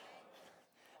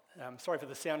Sorry for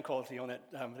the sound quality on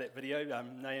that video.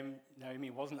 Naomi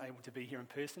wasn't able to be here in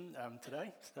person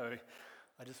today, so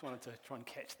I just wanted to try and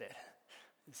catch that.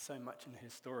 There's so much in her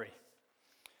story.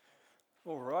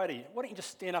 Alrighty, why don't you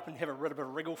just stand up and have a bit of a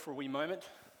wriggle for a wee moment?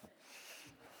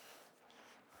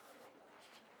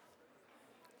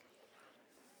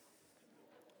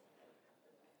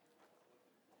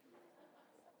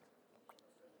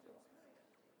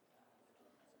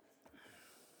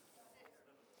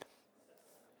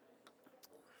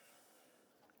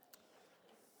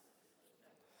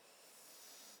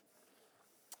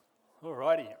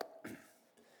 Alrighty,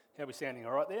 how are we sounding?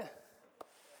 All right there?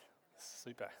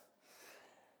 Super.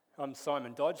 I'm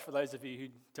Simon Dodge. For those of you who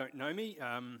don't know me,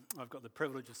 I've got the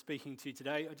privilege of speaking to you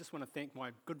today. I just want to thank my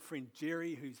good friend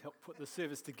Jerry, who's helped put the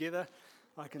service together.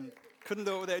 Couldn't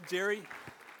do it without Jerry.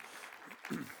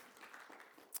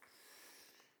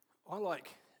 I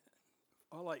like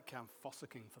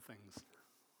fossicking for things.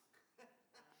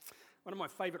 One of my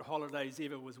favourite holidays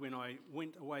ever was when I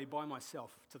went away by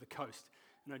myself to the coast,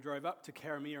 and I drove up to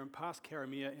Karamea and past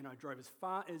Karamea, and I drove as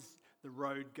far as the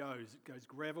road goes. It goes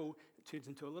gravel, it turns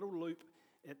into a little loop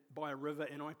by a river,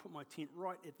 and I put my tent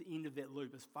right at the end of that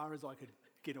loop as far as I could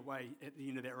get away at the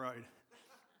end of that road.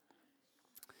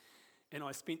 And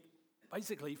I spent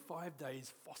basically 5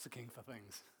 days fossicking for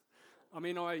things. I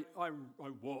mean, I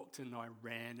walked and I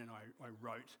ran and I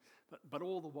wrote, but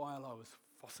all the while I was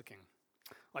fossicking.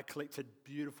 I collected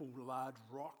beautiful large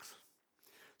rocks,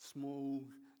 small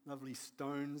lovely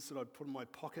stones that I'd put in my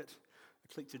pocket.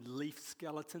 I collected leaf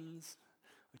skeletons.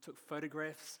 I took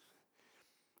photographs.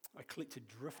 I collected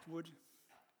driftwood.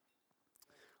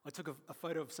 I took a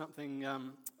photo of something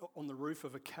on the roof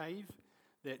of a cave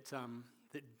that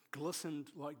glistened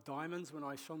like diamonds when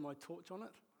I shone my torch on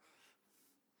it.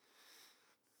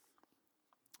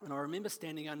 And I remember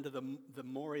standing under the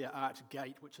Moria Arch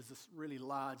Gate, which is this really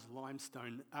large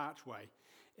limestone archway,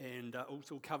 and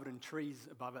also covered in trees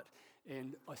above it.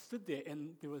 And I stood there,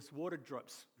 and there was water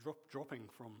dropping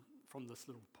from this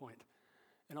little point.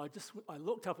 And I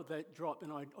looked up at that drop,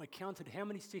 and I counted how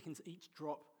many seconds each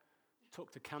drop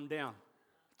took to come down.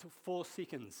 It took 4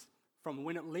 seconds from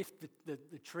when it left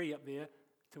the tree up there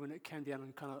to when it came down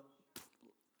and kind of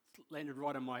landed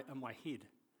right on my head.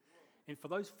 And for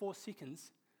those 4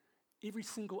 seconds, every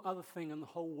single other thing in the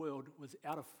whole world was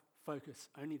out of focus.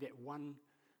 Only that one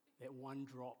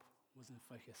drop was in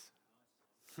focus.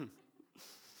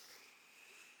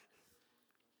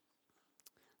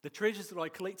 The treasures that I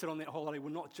collected on that holiday were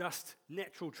not just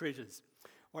natural treasures.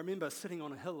 I remember sitting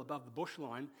on a hill above the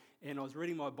bushline, and I was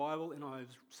reading my Bible, and I was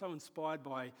so inspired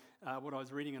by what I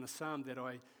was reading in a psalm that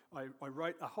I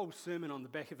wrote a whole sermon on the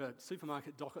back of a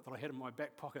supermarket docket that I had in my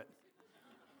back pocket.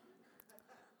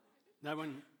 No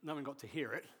one got to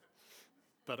hear it,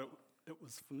 but it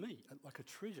was for me, like a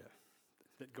treasure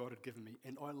that God had given me,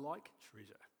 and I like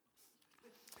treasure.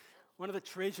 One of the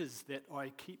treasures that I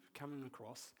keep coming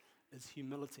across is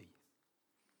humility.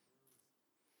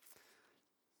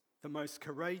 The most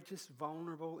courageous,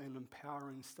 vulnerable, and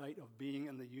empowering state of being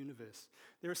in the universe.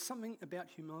 There is something about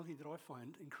humility that I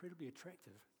find incredibly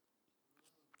attractive.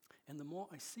 And the more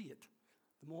I see it,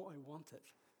 the more I want it.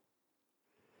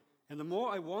 And the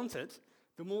more I want it,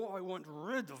 the more I want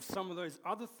rid of some of those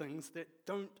other things that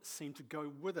don't seem to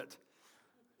go with it.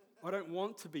 I don't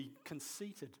want to be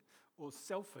conceited or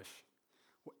selfish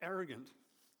or arrogant.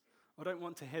 I don't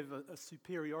want to have a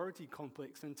superiority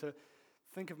complex and to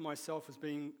think of myself as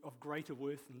being of greater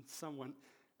worth than someone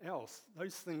else.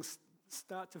 Those things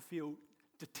start to feel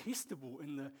detestable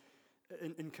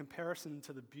in comparison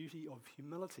to the beauty of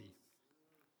humility.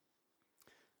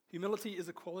 Humility is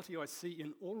a quality I see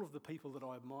in all of the people that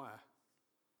I admire.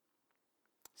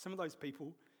 Some of those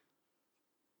people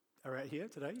are out here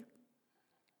today.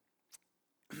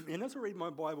 And as I read my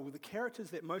Bible, the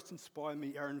characters that most inspire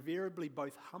me are invariably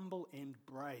both humble and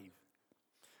brave.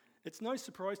 It's no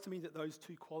surprise to me that those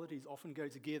two qualities often go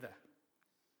together,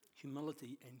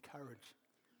 humility and courage.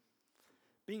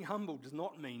 Being humble does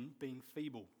not mean being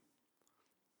feeble.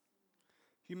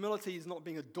 Humility is not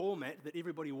being a doormat that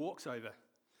everybody walks over,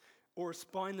 or a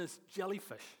spineless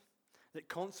jellyfish that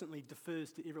constantly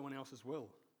defers to everyone else's will.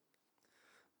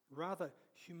 Rather,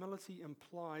 humility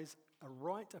implies a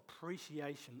right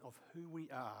appreciation of who we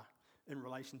are in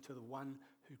relation to the one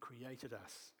who created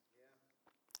us.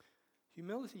 Yeah.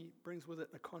 Humility brings with it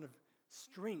a kind of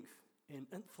strength and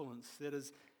influence that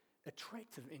is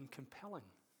attractive and compelling.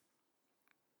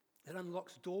 It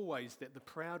unlocks doorways that the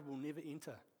proud will never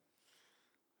enter.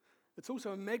 It's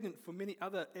also a magnet for many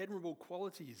other admirable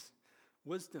qualities: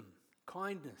 wisdom,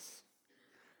 kindness,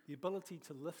 the ability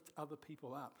to lift other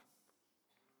people up.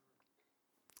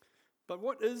 But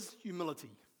what is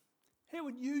humility? How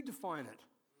would you define it?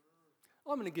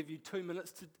 I'm going to give you 2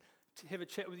 minutes to have a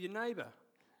chat with your neighbour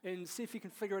and see if you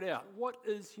can figure it out. What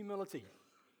is humility?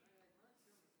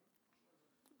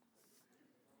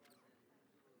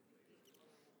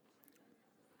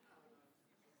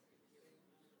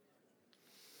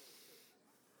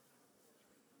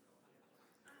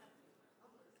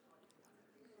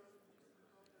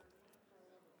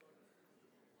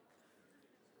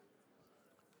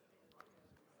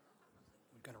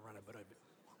 We're going to run a bit over.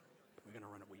 We're going to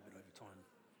run a wee bit over time,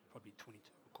 probably 22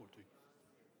 or quarter to.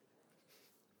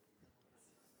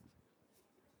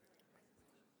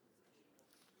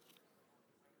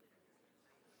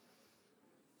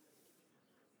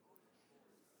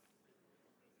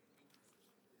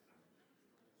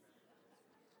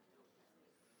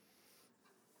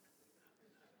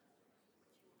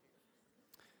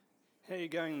 How are you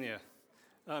going there?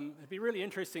 It'd be really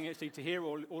interesting actually to hear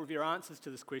all of your answers to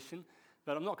this question,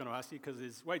 but I'm not going to ask you because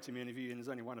there's way too many of you and there's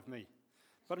only one of me.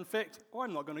 But in fact,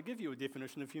 I'm not going to give you a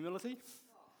definition of humility.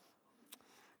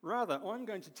 Rather, I'm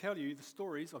going to tell you the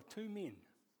stories of 2 men.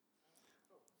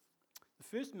 The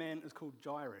first man is called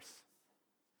Jairus.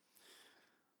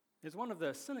 As one of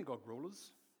the synagogue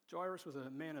rulers, Jairus was a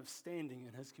man of standing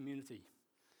in his community.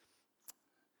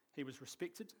 He was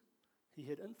respected, he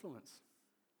had influence.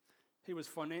 He was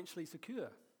financially secure.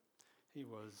 He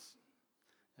was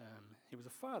a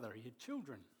father. He had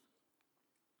children.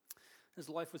 His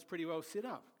life was pretty well set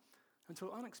up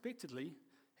until unexpectedly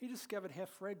he discovered how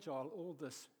fragile all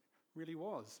this really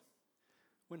was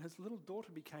when his little daughter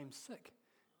became sick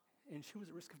and she was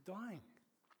at risk of dying.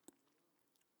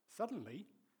 Suddenly,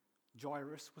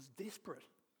 Jairus was desperate.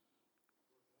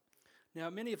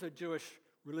 Now, many of the Jewish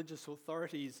religious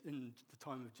authorities in the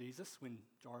time of Jesus, when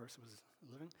Jairus was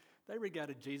living, they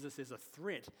regarded Jesus as a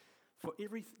threat to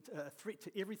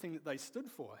everything that they stood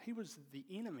for. He was the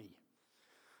enemy.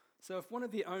 So if one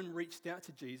of their own reached out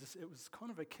to Jesus, it was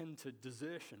kind of akin to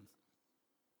desertion.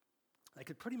 They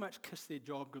could pretty much kiss their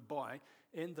job goodbye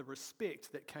and the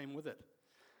respect that came with it.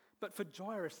 But for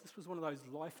Jairus, this was one of those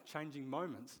life-changing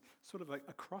moments, sort of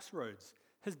a crossroads.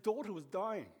 His daughter was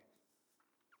dying.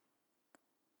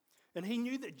 And he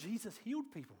knew that Jesus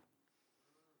healed people.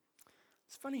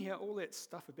 It's funny how all that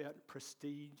stuff about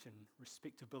prestige and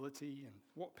respectability and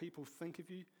what people think of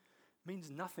you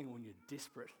means nothing when you're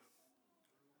desperate.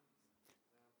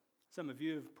 Some of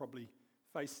you have probably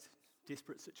faced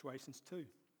desperate situations too.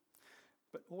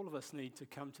 But all of us need to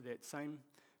come to that same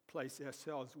place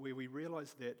ourselves where we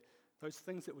realize that those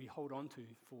things that we hold on to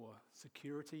for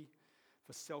security,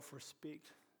 for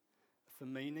self-respect, for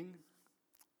meaning,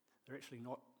 they're actually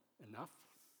not enough.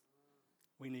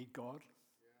 We need God.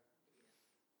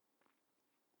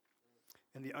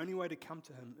 And the only way to come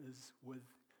to him is with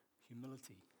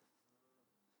humility.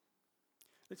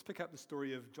 Let's pick up the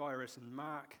story of Jairus in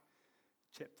Mark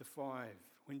chapter 5.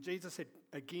 When Jesus had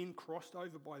again crossed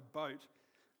over by boat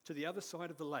to the other side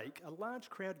of the lake, a large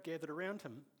crowd gathered around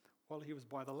him while he was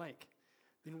by the lake.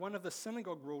 Then one of the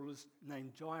synagogue rulers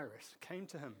named Jairus came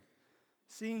to him.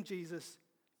 Seeing Jesus,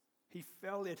 he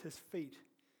fell at his feet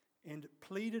and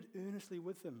pleaded earnestly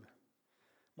with him.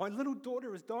 "My little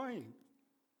daughter is dying.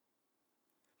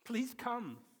 Please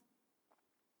come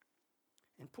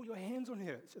and put your hands on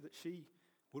her so that she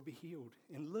will be healed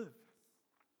and live."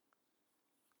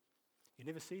 You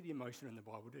never see the emotion in the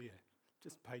Bible, do you?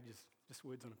 Just pages, just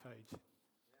words on a page.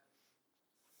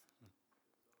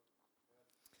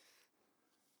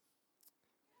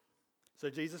 So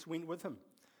Jesus went with him.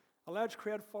 A large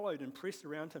crowd followed and pressed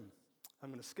around him. I'm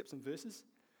going to skip some verses,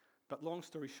 but long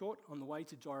story short, on the way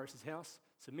to Jairus' house,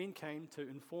 some men came to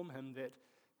inform him that,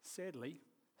 sadly,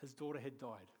 his daughter had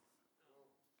died.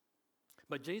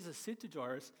 But Jesus said to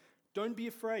Jairus, "Don't be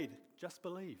afraid, just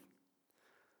believe."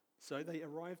 So they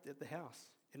arrived at the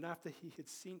house, and after he had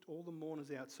sent all the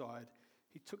mourners outside,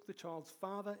 he took the child's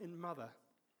father and mother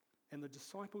and the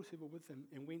disciples who were with him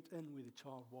and went in where the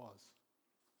child was.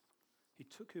 He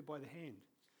took her by the hand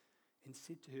and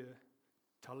said to her,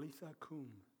 "Talitha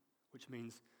cum," which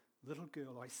means, "Little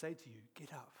girl, I say to you,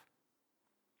 get up."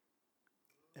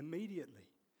 Immediately,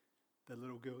 the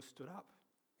little girl stood up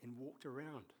and walked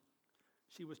around.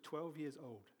 She was 12 years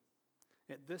old.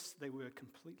 At this, they were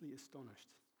completely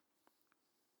astonished.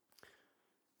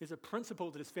 There's a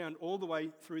principle that is found all the way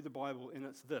through the Bible, and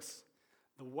it's this: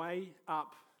 the way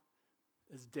up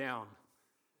is down.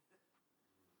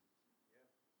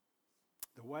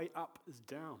 The way up is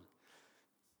down.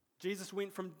 Jairus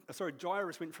went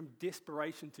from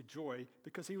desperation to joy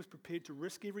because he was prepared to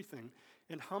risk everything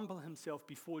and humble himself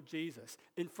before Jesus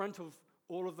in front of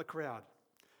all of the crowd.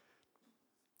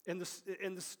 And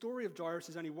the story of Jairus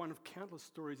is only one of countless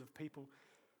stories of people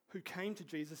who came to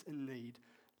Jesus in need,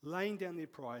 laying down their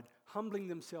pride, humbling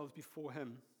themselves before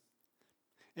him.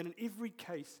 And in every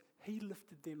case, he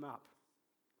lifted them up.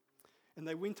 And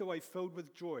they went away filled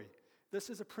with joy. This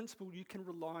is a principle you can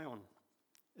rely on.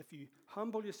 If you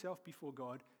humble yourself before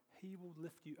God, he will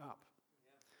lift you up.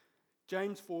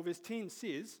 James 4 verse 10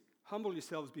 says, humble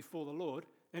yourselves before the Lord,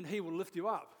 and he will lift you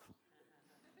up.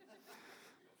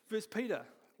 1 Peter,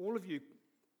 all of you,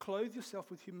 clothe yourself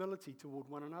with humility toward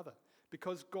one another,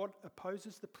 because God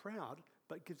opposes the proud,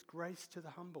 but gives grace to the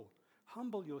humble.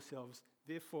 Humble yourselves,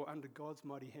 therefore, under God's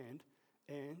mighty hand,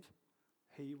 and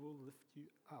he will lift you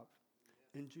up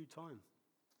in due time.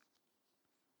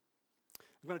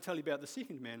 I'm going to tell you about the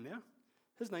second man now.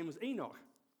 His name was Enoch,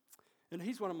 and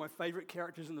he's one of my favourite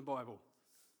characters in the Bible.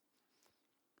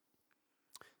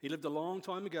 He lived a long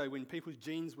time ago when people's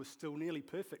genes were still nearly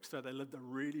perfect, so they lived a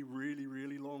really, really,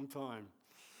 really long time.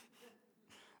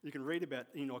 You can read about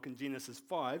Enoch in Genesis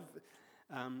 5.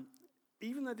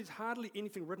 Even though there's hardly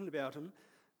anything written about him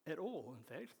at all, in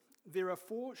fact, there are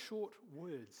 4 short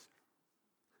words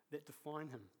that define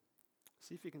him.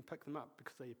 See if you can pick them up,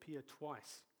 because they appear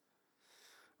twice.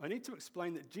 I need to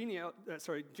explain that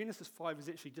Genesis 5 is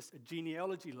actually just a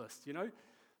genealogy list, you know?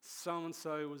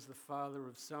 So-and-so was the father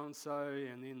of so-and-so,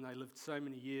 and then they lived so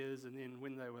many years, and then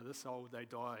when they were this old, they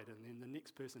died, and then the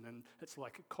next person, and it's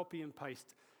like a copy and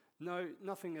paste. No,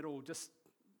 nothing at all, just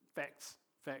facts,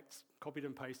 copied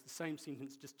and pasted, the same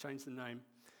sentence, just change the name.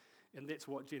 And that's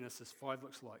what Genesis 5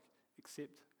 looks like, except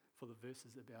for the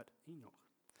verses about Enoch.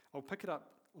 I'll pick it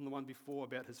up on the one before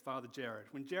about his father Jared.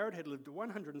 When Jared had lived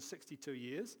 162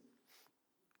 years,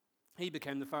 he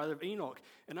became the father of Enoch.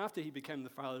 And after he became the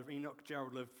father of Enoch,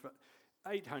 Jared lived for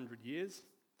 800 years.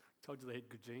 Told you they had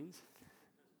good genes.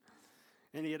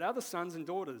 And he had other sons and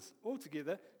daughters.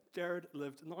 Altogether, Jared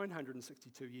lived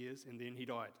 962 years, and then he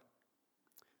died.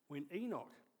 When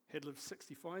Enoch had lived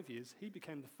 65 years, he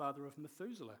became the father of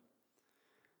Methuselah.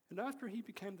 And after he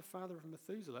became the father of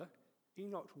Methuselah,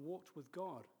 Enoch walked with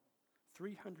God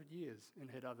 300 years and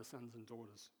had other sons and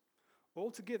daughters.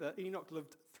 Altogether, Enoch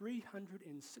lived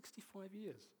 365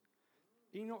 years.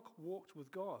 Enoch walked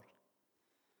with God.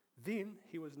 Then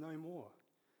he was no more,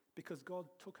 because God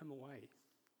took him away.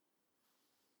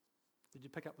 Did you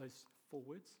pick up those 4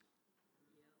 words?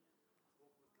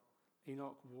 Yeah.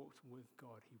 Enoch walked with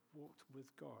God. He walked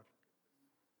with God.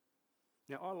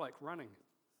 Now, I like running.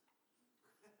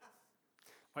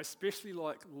 I especially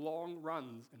like long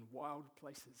runs in wild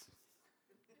places.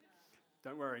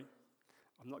 Don't worry,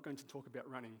 I'm not going to talk about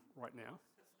running right now.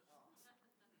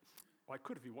 I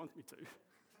could if you want me to.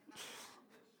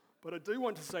 But I do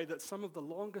want to say that some of the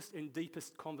longest and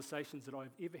deepest conversations that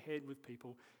I've ever had with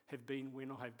people have been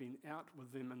when I have been out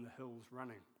with them in the hills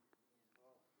running.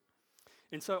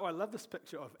 And so I love this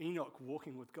picture of Enoch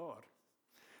walking with God.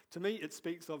 To me, it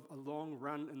speaks of a long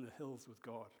run in the hills with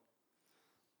God.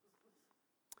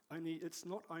 Only it's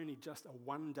not only just a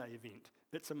one-day event,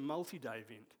 it's a multi-day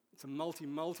event. It's a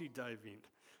multi-day event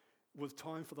with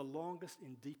time for the longest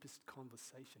and deepest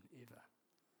conversation ever.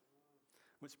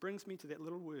 Which brings me to that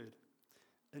little word,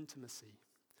 intimacy.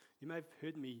 You may have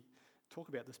heard me talk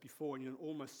about this before, and you'll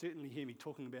almost certainly hear me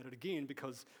talking about it again,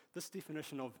 because this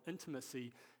definition of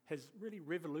intimacy has really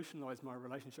revolutionized my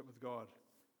relationship with God.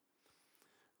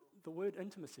 The word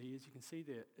intimacy, as you can see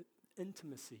there,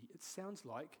 intimacy, it sounds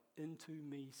like into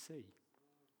me see.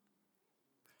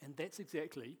 And that's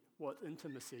exactly what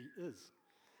intimacy is.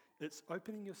 It's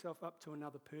opening yourself up to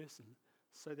another person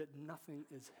so that nothing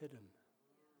is hidden.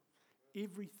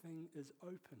 Everything is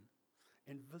open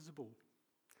and visible,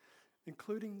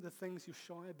 including the things you're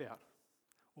shy about,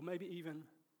 or maybe even,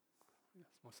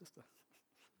 it's my sister,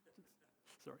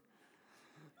 sorry,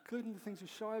 including the things you're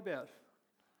shy about,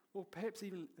 or perhaps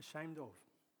even ashamed of.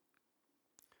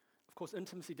 Of course,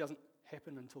 intimacy doesn't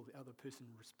happen until the other person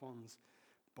responds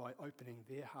by opening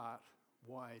their heart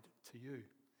wide to you.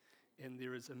 And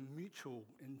there is a mutual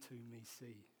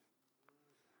intimacy.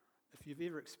 If you've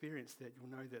ever experienced that, you'll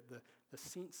know that the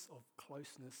sense of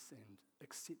closeness and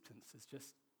acceptance is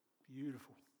just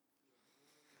beautiful.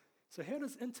 So how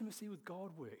does intimacy with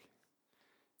God work?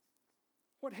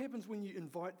 What happens when you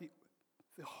invite the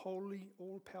holy,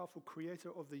 all-powerful creator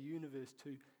of the universe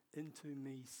to into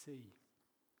me see?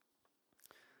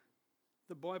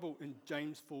 The Bible in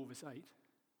James 4 verse 8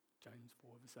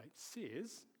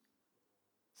 says,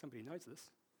 somebody knows this,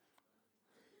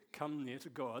 come near to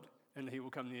God and he will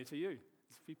come near to you.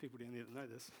 There's a few people down there that know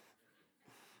this.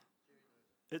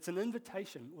 It's an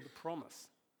invitation or the promise.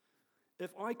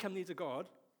 If I come near to God,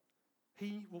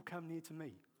 he will come near to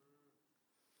me.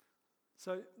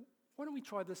 So why don't we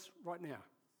try this right now?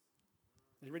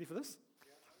 Are you ready for this?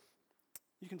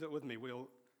 You can do it with me.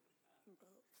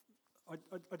 I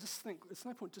just think it's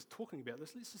no point just talking about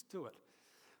this. Let's just do it.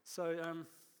 So,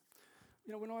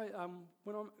 when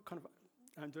I'm kind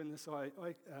of doing this, I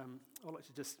like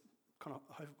to just kind of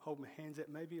hold my hands out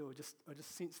maybe, or I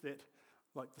just sense that,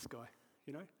 like this guy,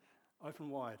 open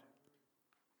wide.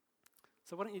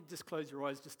 So why don't you just close your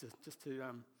eyes just to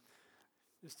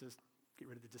get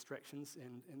rid of the distractions,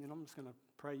 and then I'm just going to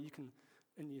pray. You can,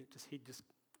 in your head, just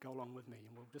go along with me,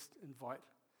 and we'll just invite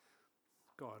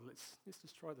God. Let's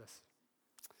just try this.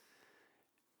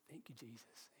 Thank you,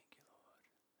 Jesus. Thank you, Lord.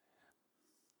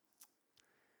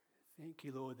 Thank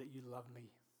you, Lord, that you love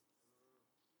me.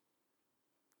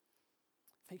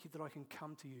 Thank you that I can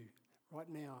come to you right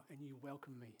now and you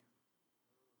welcome me.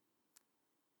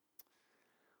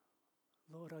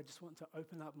 Lord, I just want to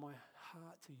open up my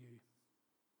heart to you.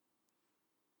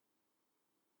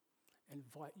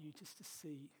 Invite you just to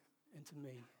see into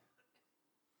me.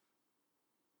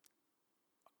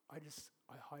 I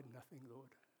hide nothing,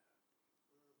 Lord.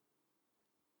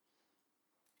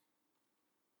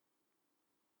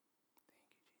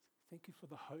 Thank you for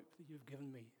the hope that you've given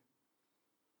me.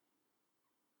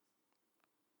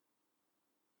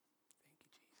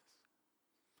 Thank you, Jesus.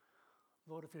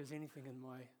 Lord, if there's anything in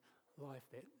my life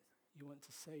that you want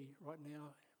to say right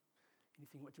now,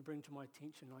 anything what to bring to my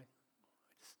attention, I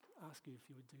just ask you if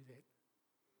you would do that.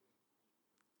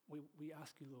 We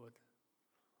ask you, Lord,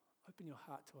 open your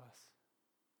heart to us.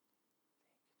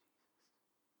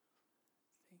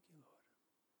 Thank you, Jesus. Thank you, Lord.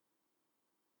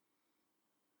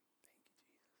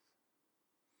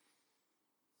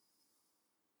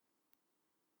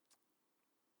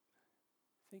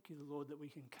 Thank you, Lord, that we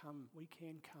can come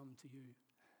to you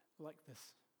like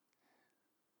this.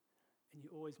 And you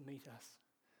always meet us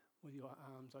with your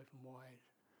arms open wide.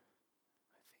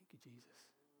 I thank you, Jesus.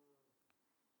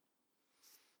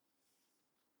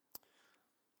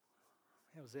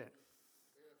 How was that?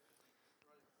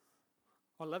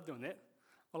 I love doing that.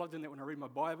 I love doing that when I read my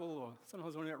Bible, or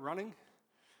sometimes when I'm out running,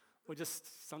 or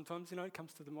just sometimes, it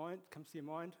comes to your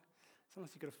mind.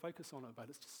 Sometimes you've got to focus on it, but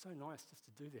it's just so nice just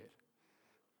to do that.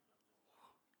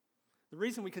 The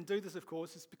reason we can do this, of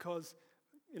course, is because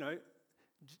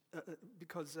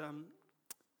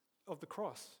of the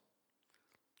cross.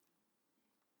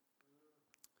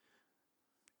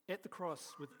 At the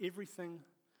cross, with everything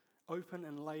open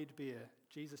and laid bare,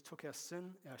 Jesus took our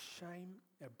sin, our shame,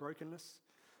 our brokenness,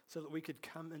 so that we could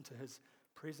come into his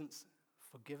presence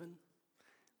forgiven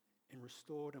and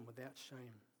restored and without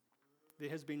shame. There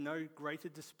has been no greater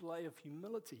display of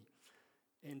humility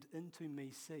and into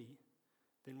me see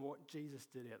than what Jesus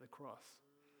did at the cross.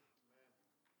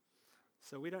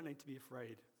 So we don't need to be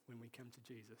afraid when we come to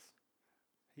Jesus.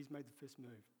 He's made the first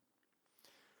move.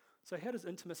 So how does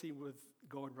intimacy with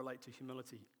God relate to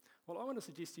humility? Well, I want to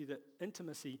suggest to you that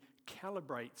intimacy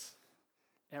calibrates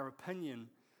our opinion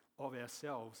of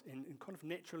ourselves and kind of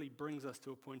naturally brings us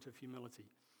to a point of humility.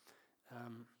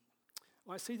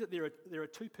 I see that there are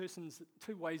two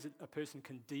ways that a person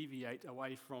can deviate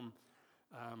away from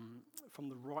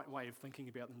the right way of thinking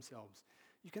about themselves.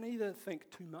 You can either think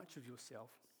too much of yourself,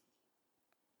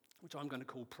 which I'm going to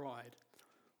call pride,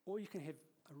 or you can have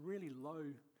a really low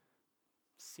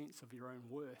sense of your own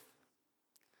worth,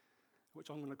 which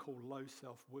I'm going to call low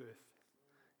self-worth.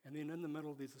 And then in the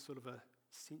middle, there's a sort of a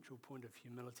central point of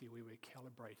humility where we're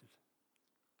calibrated.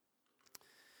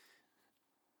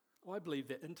 I believe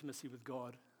that intimacy with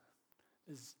God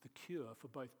is the cure for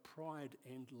both pride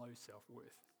and low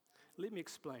self-worth. Let me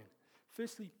explain.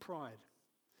 Firstly, pride.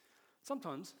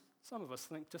 Sometimes some of us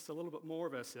think just a little bit more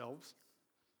of ourselves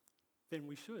than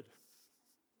we should.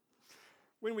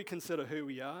 When we consider who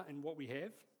we are and what we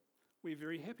have, we're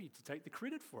very happy to take the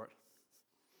credit for it.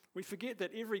 We forget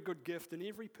that every good gift and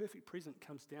every perfect present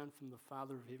comes down from the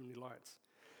Father of heavenly lights.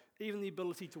 Even the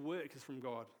ability to work is from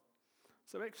God.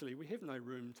 So actually, we have no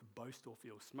room to boast or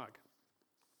feel smug.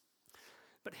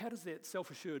 But how does that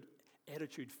self-assured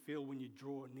attitude feel when you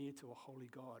draw near to a holy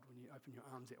God, when you open your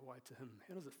arms out wide to him?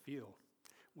 How does it feel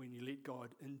when you let God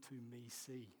into me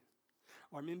see?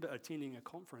 I remember attending a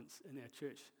conference in our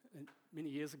church many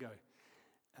years ago,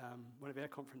 one of our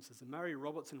conferences, and Murray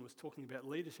Robertson was talking about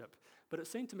leadership, but it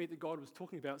seemed to me that God was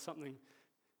talking about something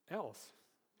else.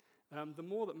 The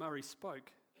more that Murray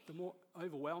spoke, the more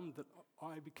overwhelmed that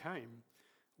I became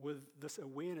with this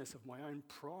awareness of my own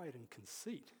pride and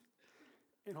conceit.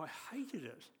 And I hated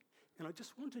it, and I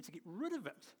just wanted to get rid of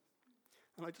it.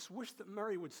 And I just wished that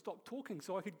Murray would stop talking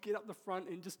so I could get up the front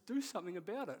and just do something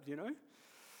about it,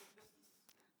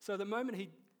 So the moment he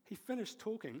finished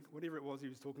talking, whatever it was he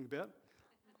was talking about,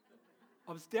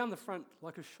 I was down the front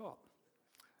like a shot.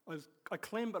 I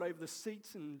clambered over the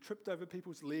seats and tripped over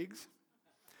people's legs.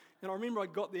 And I remember I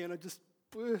got there and I just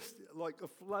burst like a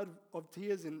flood of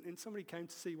tears, and somebody came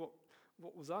to see what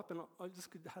was up, and I just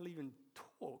could hardly even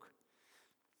talk.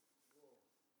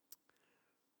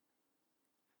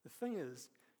 The thing is,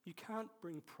 you can't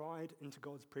bring pride into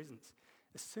God's presence.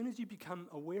 As soon as you become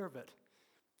aware of it,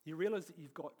 you realize that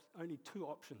you've got only two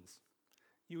options.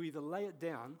 You either lay it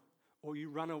down or you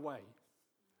run away.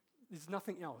 There's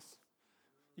nothing else.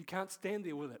 You can't stand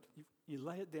there with it. You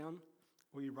lay it down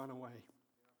or you run away.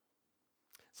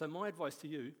 So my advice to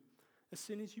you, as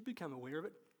soon as you become aware of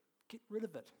it, get rid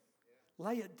of it.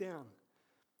 Lay it down.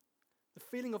 The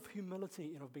feeling of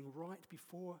humility and of being right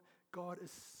before God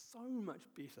is so much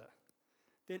better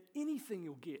than anything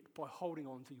you'll get by holding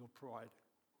on to your pride.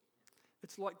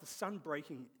 It's like the sun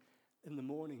breaking in the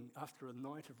morning after a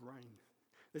night of rain.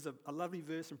 There's a lovely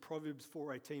verse in Proverbs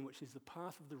 4:18, which is, the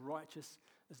path of the righteous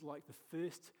is like the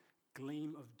first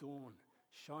gleam of dawn,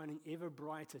 shining ever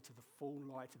brighter to the full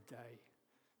light of day.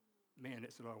 Man,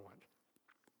 that's what I want.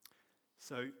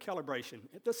 So, calibration.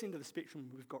 At this end of the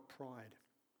spectrum, we've got pride.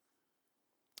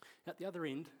 At the other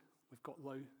end, we've got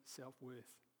low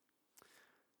self-worth.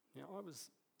 Now,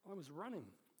 I was running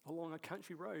along a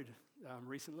country road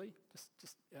recently,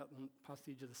 just out past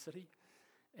the edge of the city,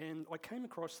 and I came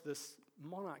across this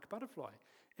monarch butterfly,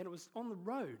 and it was on the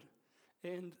road,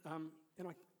 and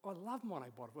I love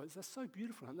monarch butterflies. They're so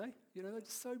beautiful, aren't they? You know, they're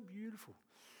just so beautiful.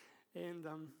 And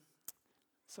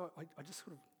so I just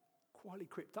sort of quietly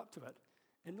crept up to it,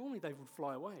 and normally they would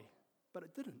fly away, but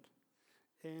it didn't.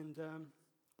 And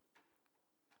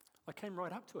I came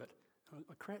right up to it.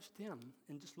 I crouched down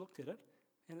and just looked at it,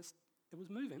 and it was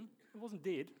moving. It wasn't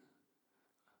dead,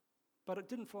 but it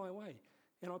didn't fly away.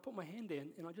 And I put my hand down,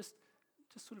 and I just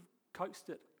sort of coaxed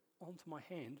it onto my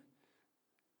hand,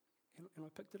 and I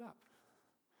picked it up.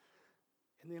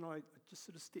 And then I just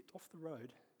sort of stepped off the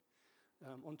road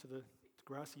onto the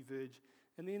grassy verge,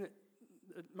 and then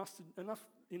it mustered enough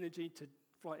energy to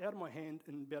fly out of my hand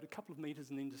in about a couple of meters,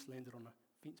 and then just landed on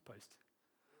a fence post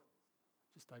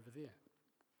just over there.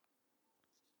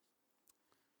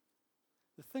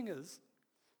 The thing is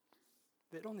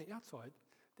that on the outside,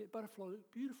 that butterfly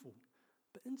looked beautiful,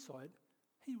 but inside,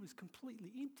 he was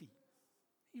completely empty.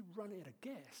 He'd run out of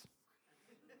gas.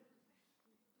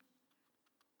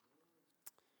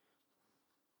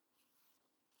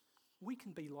 We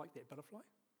can be like that butterfly.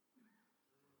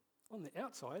 On the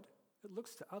outside, it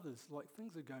looks to others like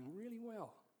things are going really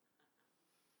well,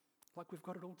 like we've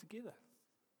got it all together.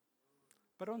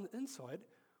 But on the inside,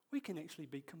 we can actually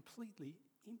be completely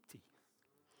empty.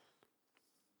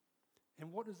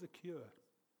 And what is the cure?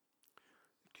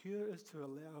 The cure is to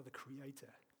allow the Creator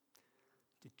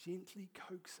to gently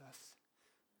coax us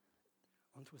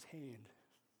onto his hand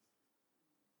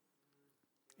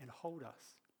and hold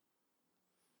us.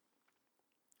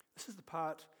 This is the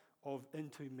part of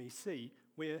Into Me See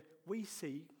where we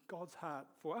see God's heart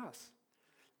for us,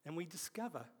 and we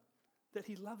discover that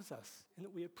he loves us and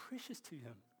that we are precious to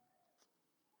him.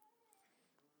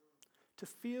 To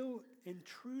feel and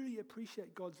truly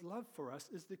appreciate God's love for us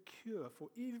is the cure for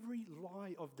every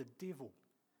lie of the devil.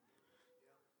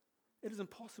 It is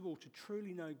impossible to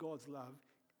truly know God's love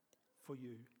for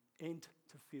you and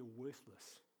to feel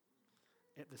worthless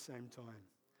at the same time.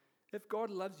 If God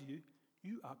loves you,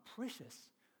 you are precious,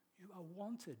 you are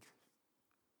wanted,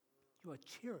 you are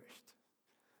cherished,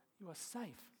 you are safe.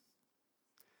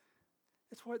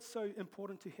 That's why it's so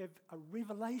important to have a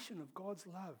revelation of God's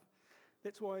love.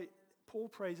 That's why Paul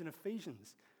prays in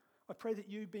Ephesians, I pray that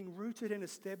you, being rooted and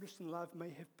established in love, may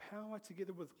have power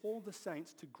together with all the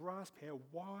saints to grasp how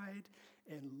wide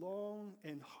and long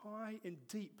and high and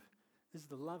deep is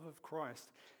the love of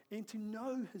Christ, and to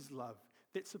know his love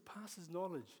that surpasses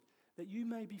knowledge, that you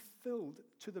may be filled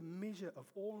to the measure of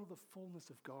all the fullness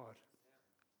of God.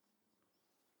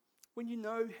 When you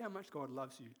know how much God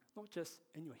loves you, not just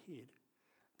in your head,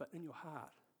 but in your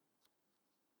heart,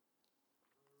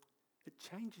 it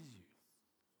changes you.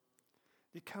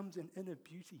 There comes an inner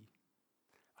beauty,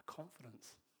 a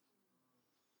confidence,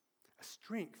 a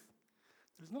strength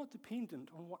that is not dependent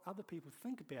on what other people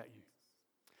think about you.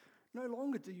 No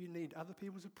longer do you need other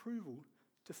people's approval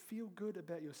to feel good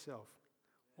about yourself.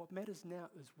 What matters now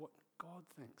is what God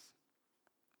thinks.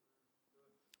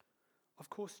 Of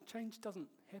course, change doesn't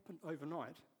happen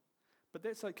overnight, but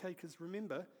that's okay, because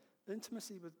remember,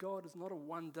 intimacy with God is not a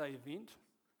one-day event.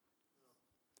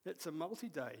 It's a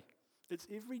multi-day. It's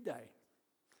every day.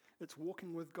 It's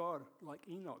walking with God like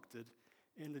Enoch did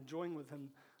and enjoying with him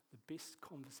the best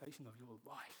conversation of your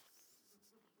life.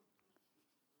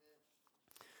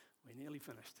 We're nearly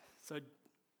finished. So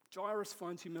Jairus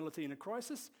finds humility in a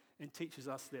crisis and teaches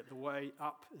us that the way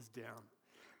up is down.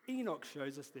 Enoch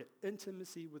shows us that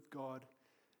intimacy with God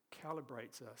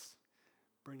calibrates us,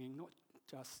 bringing not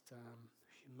just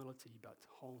humility but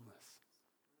wholeness.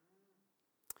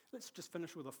 Let's just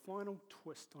finish with a final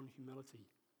twist on humility.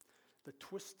 The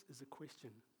twist is a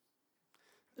question.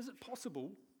 Is it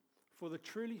possible for the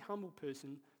truly humble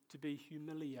person to be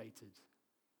humiliated?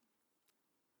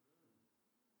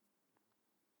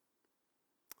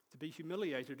 To be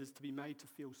humiliated is to be made to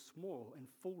feel small and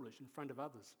foolish in front of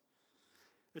others.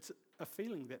 It's a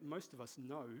feeling that most of us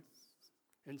know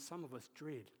and some of us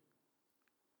dread.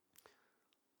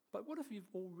 But what if you've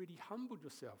already humbled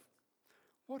yourself?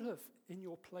 What if, in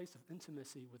your place of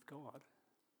intimacy with God,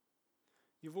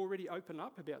 you've already opened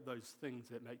up about those things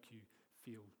that make you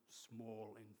feel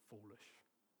small and foolish?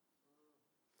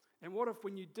 And what if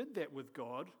when you did that with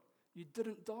God, you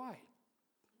didn't die?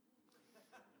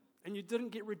 And you didn't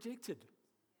get rejected?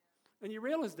 And you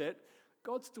realize that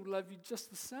God still loves you just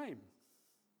the same.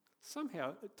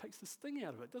 Somehow it takes the sting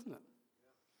out of it, doesn't it?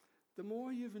 The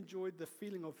more you've enjoyed the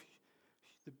feeling of,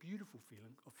 the beautiful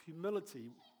feeling of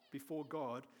humility before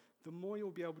God, the more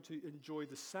you'll be able to enjoy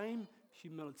the same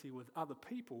humility with other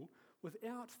people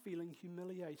without feeling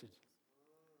humiliated.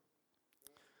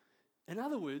 In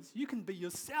other words, you can be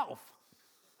yourself.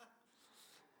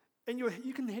 And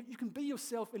you can be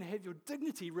yourself and have your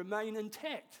dignity remain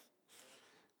intact.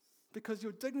 Because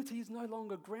your dignity is no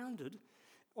longer grounded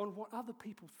on what other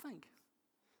people think,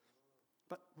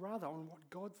 but rather on what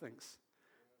God thinks.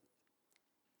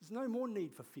 There's no more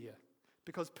need for fear,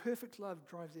 because perfect love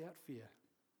drives out fear.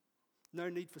 No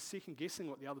need for second guessing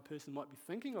what the other person might be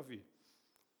thinking of you.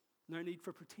 No need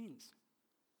for pretense.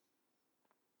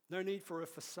 No need for a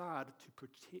facade to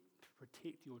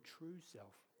protect your true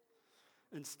self.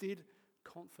 Instead,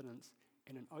 confidence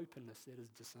and an openness that is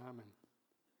disarming.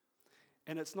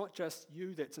 And it's not just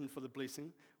you that's in for the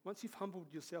blessing. Once you've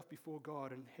humbled yourself before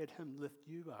God and had Him lift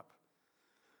you up,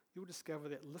 you'll discover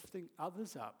that lifting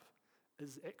others up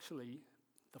is actually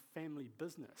the family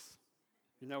business.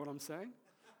 You know what I'm saying?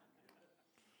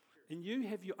 And you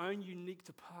have your own unique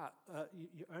part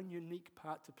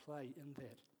to play in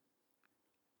that.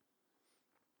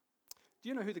 Do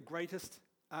you know who the greatest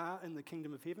are in the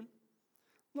kingdom of heaven?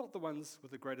 Not the ones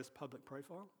with the greatest public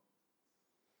profile,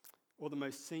 or the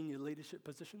most senior leadership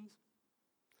positions,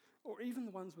 or even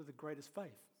the ones with the greatest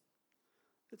faith.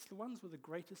 It's the ones with the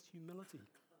greatest humility.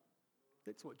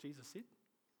 That's what Jesus said.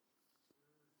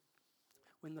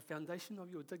 When the foundation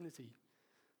of your dignity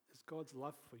is God's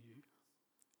love for you,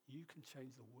 you can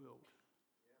change the world.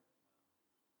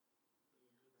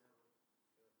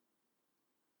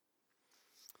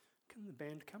 Can the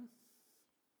band come?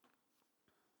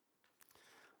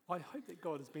 I hope that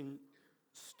God has been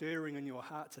stirring in your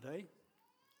heart today.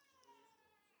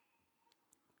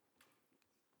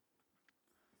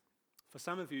 For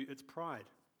some of you, it's pride.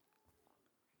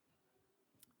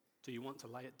 Do you want to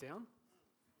lay it down?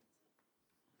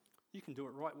 You can do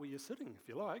it right where you're sitting, if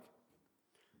you like.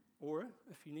 Or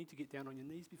if you need to get down on your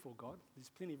knees before God, there's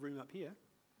plenty of room up here.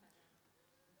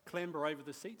 Clamber over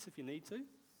the seats if you need to.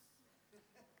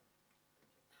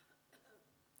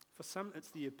 For some, it's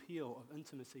the appeal of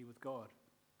intimacy with God.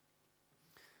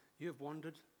 You have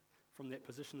wandered from that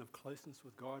position of closeness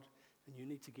with God, and you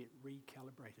need to get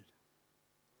recalibrated.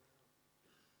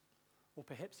 Or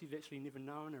perhaps you've actually never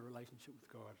known a relationship with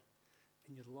God,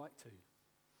 and you'd like to.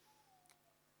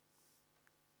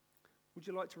 Would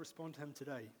you like to respond to Him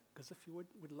today? Because if you would,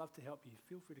 we'd love to help you.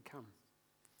 Feel free to come.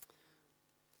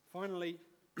 Finally,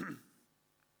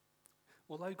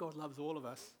 although God loves all of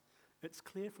us, it's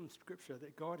clear from Scripture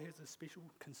that God has a special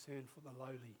concern for the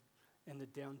lowly and the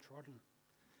downtrodden.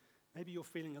 Maybe you're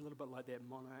feeling a little bit like that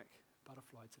monarch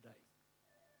butterfly today.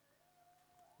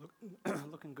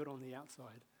 Looking good on the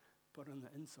outside, but on the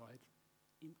inside,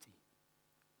 empty.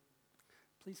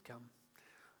 Please come.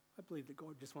 I believe that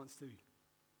God just wants to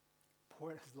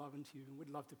pour out His love into you, and we'd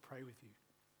love to pray with you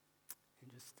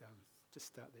and just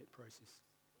start that process.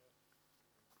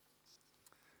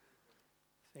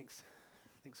 Thanks,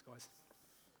 guys.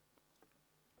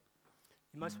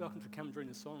 You're most welcome to come during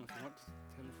the song if you want,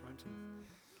 down the front,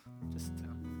 and just